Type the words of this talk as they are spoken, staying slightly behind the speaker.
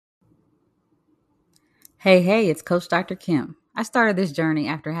Hey, it's Coach Dr. Kim. I started this journey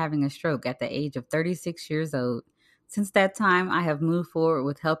after having a stroke at the age of 36 years old. Since that time, I have moved forward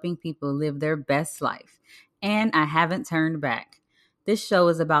with helping people live their best life, and I haven't turned back. This show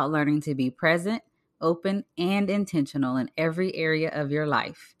is about learning to be present, open, and intentional in every area of your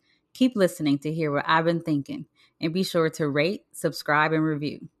life. Keep listening to hear what I've been thinking, and be sure to rate, subscribe, and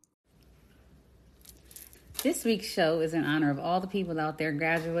review. This week's show is in honor of all the people out there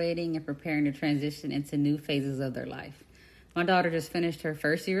graduating and preparing to transition into new phases of their life. My daughter just finished her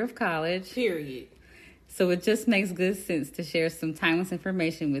first year of college. Period. So it just makes good sense to share some timeless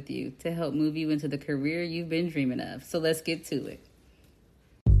information with you to help move you into the career you've been dreaming of. So let's get to it.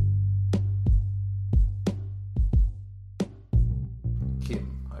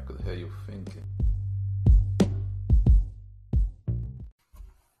 Kim, I could hear you thinking.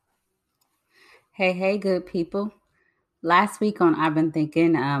 Hey, good people. Last week on I've Been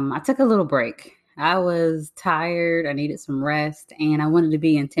Thinking, I took a little break. I was tired, I needed some rest, and I wanted to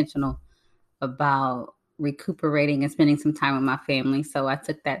be intentional about recuperating and spending some time with my family. So I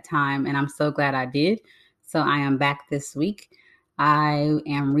took that time and I'm so glad I did. So I am back this week. I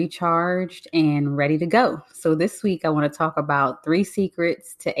am recharged and ready to go. So this week I want to talk about 3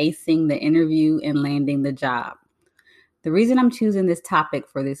 secrets to acing the interview and landing the job. The reason I'm choosing this topic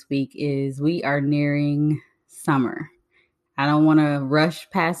for this week is we are nearing summer. I don't want to rush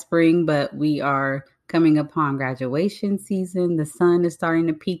past spring, but we are coming upon graduation season. The sun is starting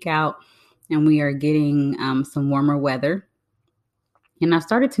to peek out and we are getting some warmer weather. And I've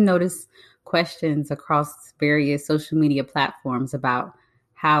started to notice questions across various social media platforms about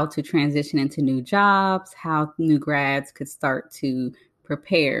how to transition into new jobs, how new grads could start to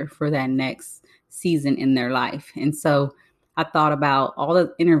prepare for that next season in their life. And so I thought about all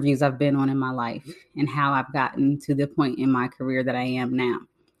the interviews I've been on in my life and how I've gotten to the point in my career that I am now.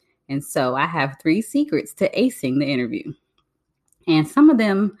 And so I have 3 secrets to acing the interview. And some of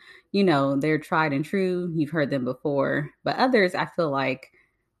them, they're tried and true. You've heard them before. But others, I feel like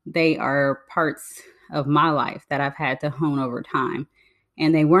they are parts of my life that I've had to hone over time.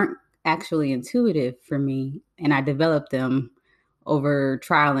 And they weren't actually intuitive for me. And I developed them over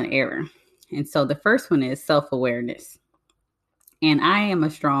trial and error. And so the first one is self-awareness. And I am a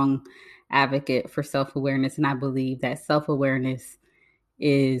strong advocate for self-awareness. And I believe that self-awareness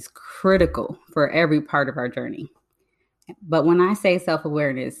is critical for every part of our journey. But when I say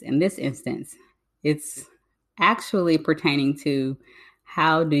self-awareness in this instance, it's actually pertaining to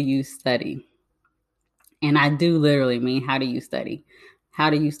how do you study? And I do literally mean how do you study? How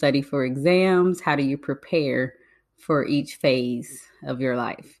do you study for exams? How do you prepare for each phase of your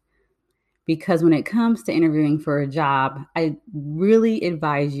life? Because when it comes to interviewing for a job, I really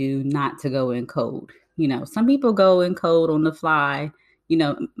advise you not to go in cold. Some people go in cold on the fly.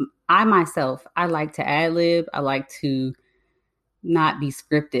 I myself, I like to ad lib. I like to not be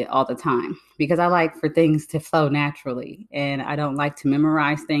scripted all the time because I like for things to flow naturally and I don't like to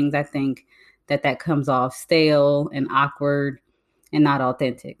memorize things. I think that comes off stale and awkward and not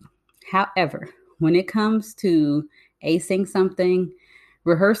authentic. However, when it comes to acing something,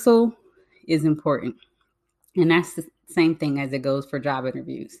 rehearsal is important. And that's the same thing as it goes for job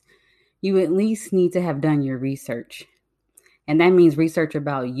interviews. You at least need to have done your research. And that means research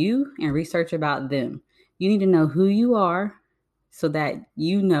about you and research about them. You need to know who you are so that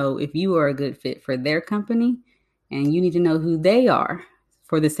you know if you are a good fit for their company, and you need to know who they are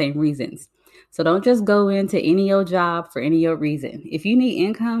for the same reasons. So don't just go into any old job for any old reason. If you need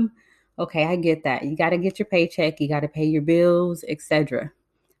income, okay, I get that. You got to get your paycheck, you got to pay your bills, etc.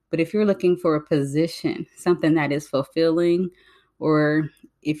 But if you're looking for a position, something that is fulfilling, or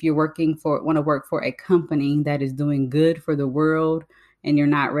if you're want to work for a company that is doing good for the world and you're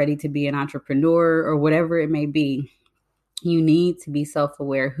not ready to be an entrepreneur or whatever it may be, you need to be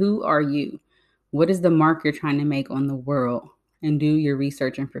self-aware. Who are you? What is the mark you're trying to make on the world? And do your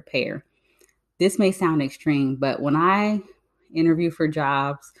research and prepare. This may sound extreme, but when I interview for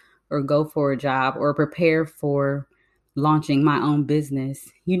jobs or go for a job or prepare for launching my own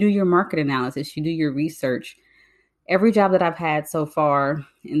business, you do your market analysis, you do your research. Every job that I've had so far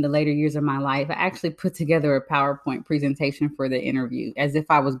in the later years of my life, I actually put together a PowerPoint presentation for the interview as if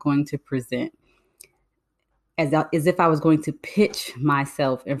I was going to present. As if I was going to pitch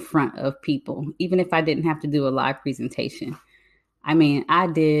myself in front of people, even if I didn't have to do a live presentation. I mean, I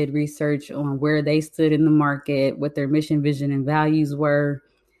did research on where they stood in the market, what their mission, vision, and values were.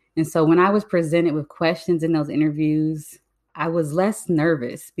 And so when I was presented with questions in those interviews, I was less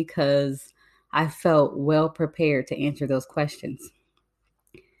nervous because I felt well prepared to answer those questions.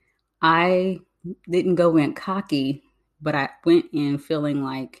 I didn't go in cocky, but I went in feeling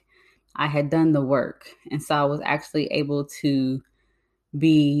like I had done the work. And so I was actually able to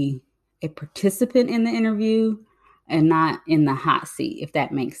be a participant in the interview and not in the hot seat, if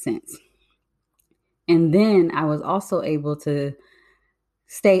that makes sense. And then I was also able to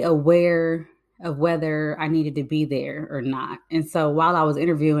stay aware of whether I needed to be there or not. And so while I was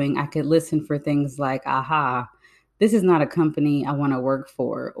interviewing, I could listen for things like, aha, this is not a company I want to work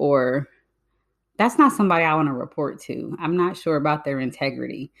for, or that's not somebody I want to report to. I'm not sure about their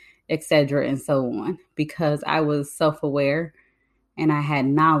integrity, etc., and so on, because I was self-aware and I had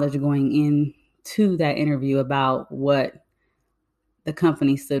knowledge going into that interview about what the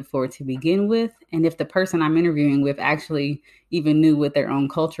company stood for to begin with, and if the person I'm interviewing with actually even knew what their own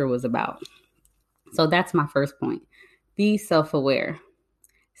culture was about. So that's my first point. Be self-aware.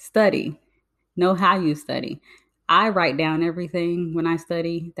 Study. Know how you study. I write down everything when I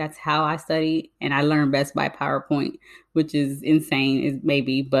study. That's how I study. And I learn best by PowerPoint, which is insane,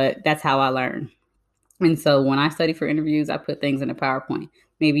 maybe, but that's how I learn. And so when I study for interviews, I put things in a PowerPoint.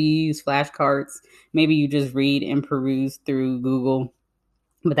 Maybe you use flashcards. Maybe you just read and peruse through Google,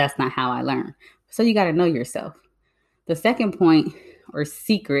 but that's not how I learn. So you got to know yourself. The second point or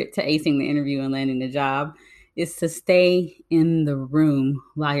secret to acing the interview and landing the job is to stay in the room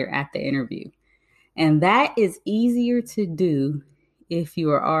while you're at the interview. And that is easier to do if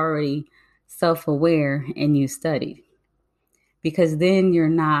you are already self-aware and you studied, because then you're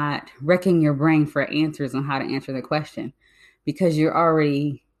not wrecking your brain for answers on how to answer the question, because you're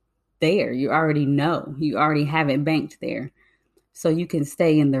already there. You already know. You already have it banked there. So you can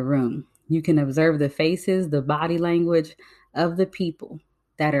stay in the room. You can observe the faces, the body language of the people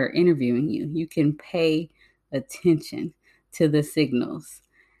that are interviewing you. You can pay attention to the signals.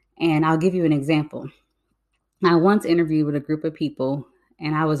 And I'll give you an example. I once interviewed with a group of people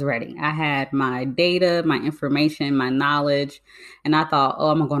and I was ready. I had my data, my information, my knowledge, and I thought,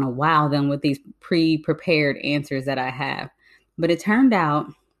 oh, I'm going to wow them with these pre-prepared answers that I have. But it turned out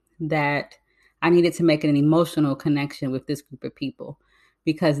that I needed to make an emotional connection with this group of people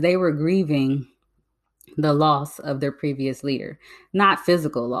because they were grieving the loss of their previous leader, not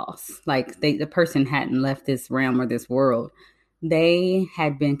physical loss, like the person hadn't left this realm or this world. They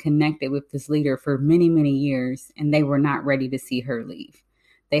had been connected with this leader for many, many years, and they were not ready to see her leave.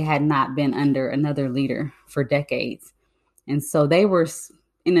 They had not been under another leader for decades. And so they were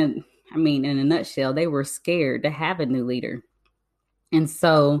in a nutshell, they were scared to have a new leader. And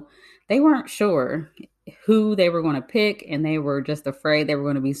so they weren't sure who they were going to pick, and they were just afraid they were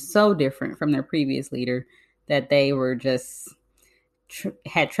going to be so different from their previous leader that they were just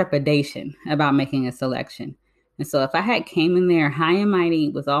had trepidation about making a selection. And so if I had came in there high and mighty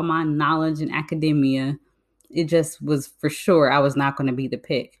with all my knowledge in academia, it just was for sure I was not going to be the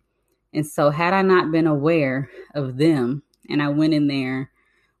pick. And so had I not been aware of them and I went in there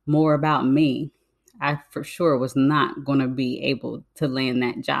more about me, I for sure was not going to be able to land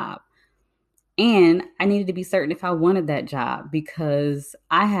that job. And I needed to be certain if I wanted that job because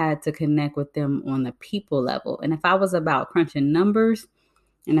I had to connect with them on the people level. And if I was about crunching numbers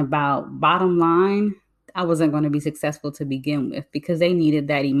and about bottom line, I wasn't going to be successful to begin with because they needed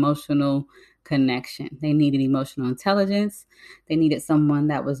that emotional connection. They needed emotional intelligence. They needed someone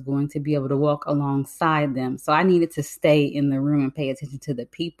that was going to be able to walk alongside them. So I needed to stay in the room and pay attention to the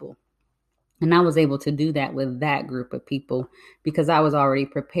people. And I was able to do that with that group of people because I was already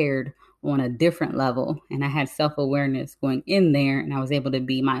prepared on a different level and I had self-awareness going in there and I was able to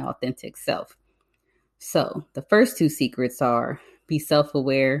be my authentic self. So the first two secrets are be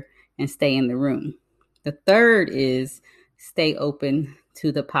self-aware and stay in the room. The third is stay open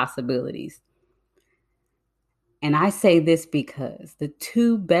to the possibilities. And I say this because the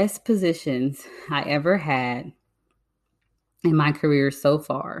two best positions I ever had in my career so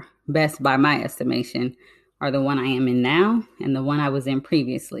far, best by my estimation, are the one I am in now and the one I was in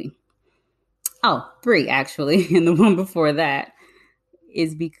previously. Oh, three actually. And the one before that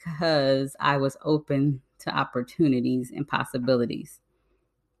is because I was open to opportunities and possibilities.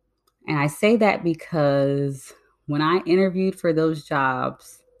 And I say that because when I interviewed for those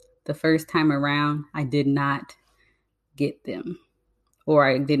jobs the first time around, I did not get them, or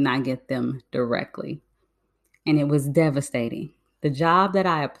I did not get them directly. And it was devastating. The job that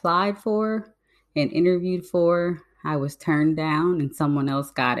I applied for and interviewed for, I was turned down and someone else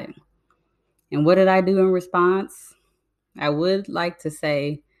got it. And what did I do in response? I would like to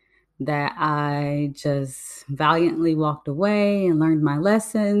say that I just valiantly walked away and learned my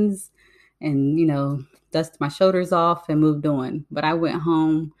lessons and, dusted my shoulders off and moved on. But I went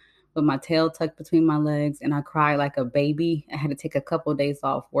home with my tail tucked between my legs and I cried like a baby. I had to take a couple of days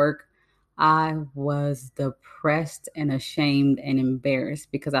off work I was depressed and ashamed and embarrassed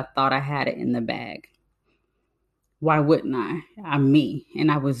because I thought I had it in the bag. Why wouldn't I? I'm me.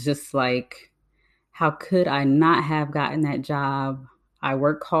 And I was just like, how could I not have gotten that job? I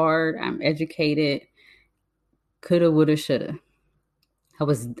work hard, I'm educated, coulda, woulda, shoulda. I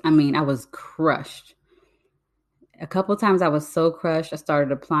was crushed. A couple times I was so crushed, I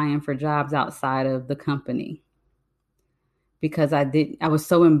started applying for jobs outside of the company because I was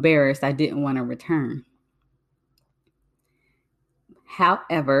so embarrassed I didn't want to return.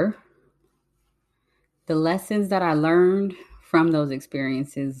 However, the lessons that I learned from those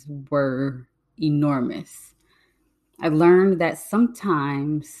experiences were enormous. I learned that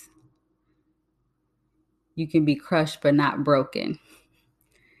sometimes you can be crushed but not broken.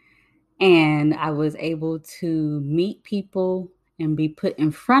 And I was able to meet people and be put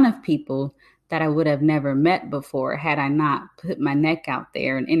in front of people that I would have never met before had I not put my neck out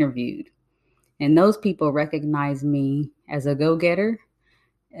there and interviewed. And those people recognized me as a go-getter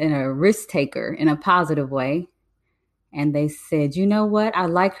and a risk taker in a positive way. And they said, you know what? I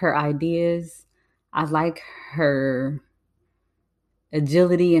like her ideas. I like her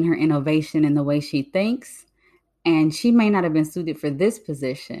agility and her innovation and the way she thinks. And she may not have been suited for this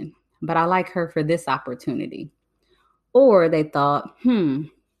position, but I like her for this opportunity. Or they thought,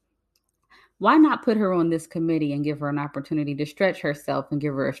 why not put her on this committee and give her an opportunity to stretch herself and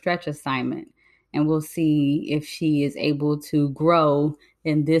give her a stretch assignment? And we'll see if she is able to grow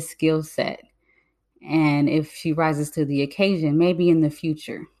in this skill set. And if she rises to the occasion, maybe in the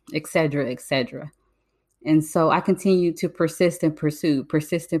future, et cetera, et cetera. And so I continued to persist and pursue,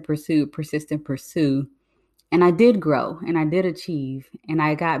 persist and pursue, persist and pursue. And I did grow and I did achieve. And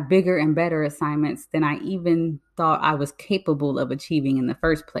I got bigger and better assignments than I even thought I was capable of achieving in the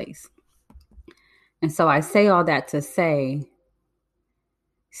first place. And so I say all that to say,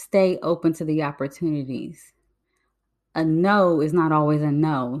 stay open to the opportunities. A no is not always a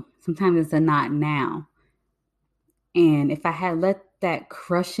no. Sometimes it's a not now. And if I had let that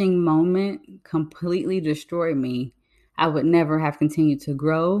crushing moment completely destroy me, I would never have continued to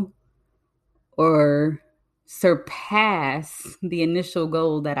grow or surpass the initial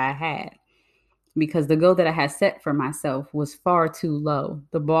goal that I had. Because the goal that I had set for myself was far too low.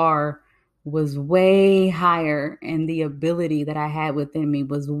 The bar was way higher, and the ability that I had within me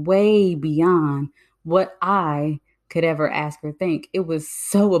was way beyond what I could ever ask or think. It was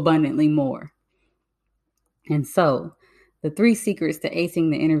so abundantly more. And so, the 3 secrets to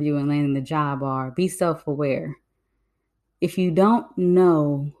acing the interview and landing the job are: be self aware. If you don't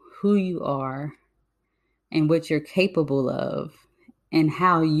know who you are and what you're capable of, and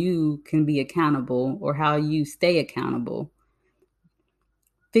how you can be accountable or how you stay accountable,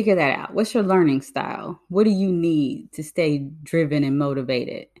 figure that out. What's your learning style? What do you need to stay driven and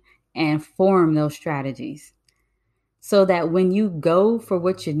motivated? And form those strategies so that when you go for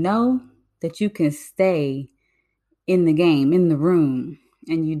what you know, that you can stay in the game, in the room,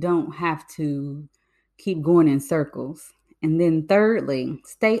 and you don't have to keep going in circles. And then thirdly,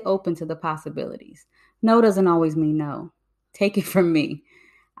 stay open to the possibilities. No doesn't always mean no. Take it from me.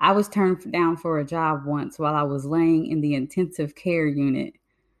 I was turned down for a job once while I was laying in the intensive care unit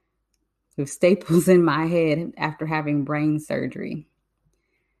with staples in my head after having brain surgery.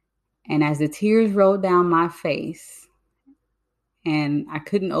 And as the tears rolled down my face and I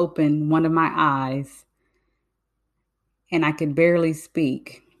couldn't open one of my eyes and I could barely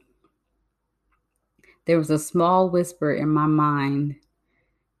speak, there was a small whisper in my mind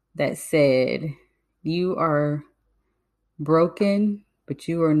that said, you are broken, but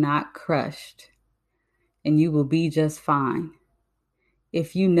you are not crushed, and you will be just fine.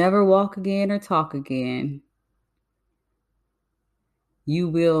 If you never walk again or talk again, you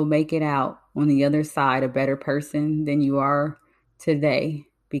will make it out on the other side a better person than you are today,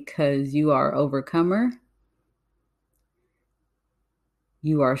 because you are overcomer,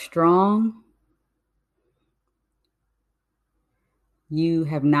 you are strong, you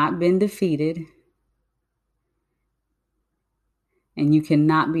have not been defeated, and you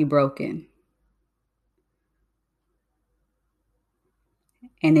cannot be broken.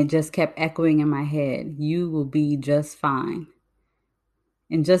 And it just kept echoing in my head, you will be just fine.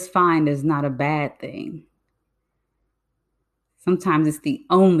 And just fine is not a bad thing. Sometimes it's the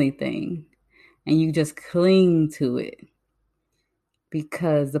only thing, and you just cling to it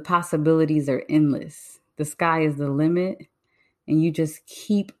because the possibilities are endless. The sky is the limit, and you just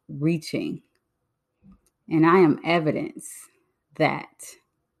keep reaching. And I am evidence that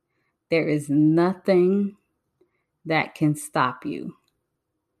there is nothing that can stop you.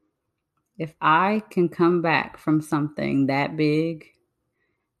 If I can come back from something that big,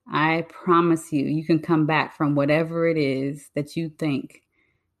 I promise you, you can come back from whatever it is that you think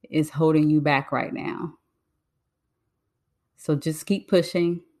is holding you back right now. So just keep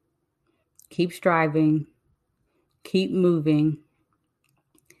pushing, keep striving, keep moving.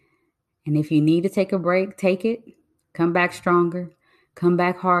 And if you need to take a break, take it. Come back stronger, come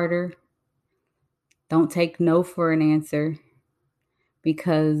back harder. Don't take no for an answer,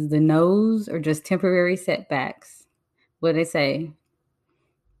 because the no's are just temporary setbacks. What they say,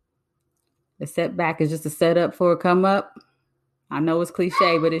 the setback is just a setup for a come up. I know it's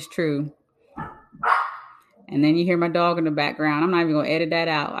cliche, but it's true. And then you hear my dog in the background. I'm not even going to edit that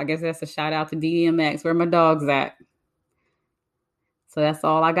out. I guess that's a shout out to DMX. Where my dog's at. So that's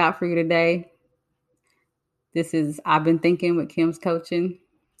all I got for you today. This is I've Been Thinking with Kim's Coaching.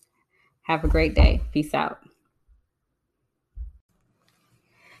 Have a great day. Peace out.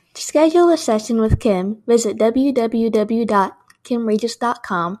 To schedule a session with Kim, visit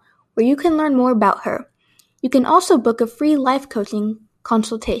www.kimregis.com, where you can learn more about her. You can also book a free life coaching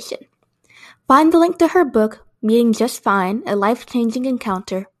consultation. Find the link to her book, Meeting Just Fine, A Life-Changing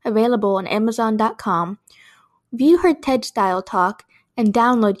Encounter, available on Amazon.com. View her TED-style talk and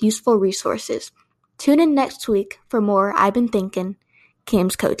download useful resources. Tune in next week for more I've Been Thinking,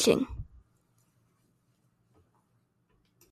 Kim's Coaching.